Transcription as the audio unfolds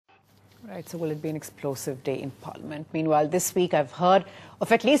Right, so will it be an explosive day in Parliament? Meanwhile, this week I've heard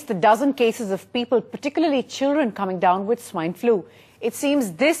of at least a dozen cases of people, particularly children, coming down with swine flu. It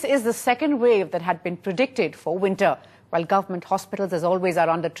seems this is the second wave that had been predicted for winter. While government hospitals, as always, are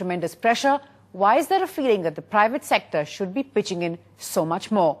under tremendous pressure, why is there a feeling that the private sector should be pitching in so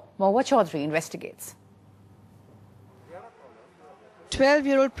much more? Mahua Chaudhary investigates.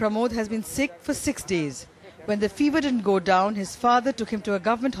 12-year-old Pramod has been sick for 6 days. When the fever didn't go down, his father took him to a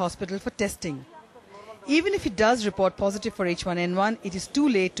government hospital for testing. Even if he does report positive for H1N1, it is too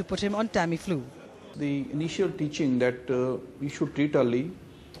late to put him on Tamiflu. The initial teaching that we should treat early,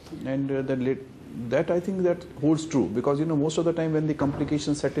 and that I think that holds true, because most of the time when the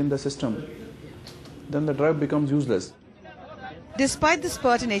complications set in the system, then the drug becomes useless. Despite the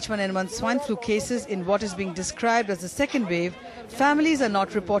spurt in H1N1 swine flu cases in what is being described as the second wave, families are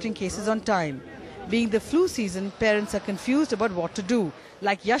not reporting cases on time. Being the flu season, parents are confused about what to do,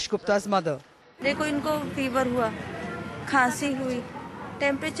 like Yash Gupta's mother. देखो इनको fever हुआ, खांसी हुई,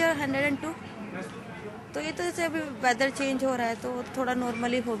 temperature 102, तो ये तो जैसे अभी वेदर चेंज हो रहा है तो थोड़ा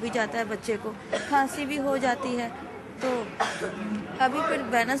नॉर्मली हो भी जाता है बच्चे को, खांसी भी हो जाती है, तो अभी फिर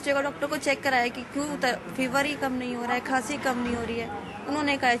वेडनेसडे को डॉक्टर को चेक कराया कि क्यों फीवर ही कम नहीं हो रहा है, खांसी कम नहीं हो रही है,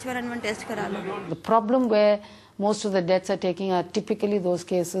 उन्होंने कहा H1N1 टेस्ट करा लो. The problem where most of the deaths are taking are typically those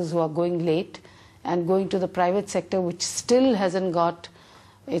cases who are going late and going to the private sector, which still hasn't got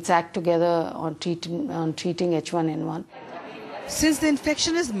its act together on treating H1N1. Since the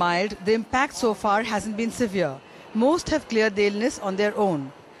infection is mild, the impact so far hasn't been severe. Most have cleared the illness on their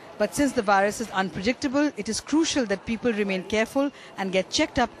own. But since the virus is unpredictable, it is crucial that people remain careful and get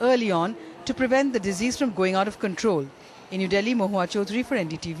checked up early on to prevent the disease from going out of control. In New Delhi, Mahua Chaudhary for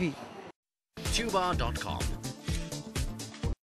NDTV. Tuba.com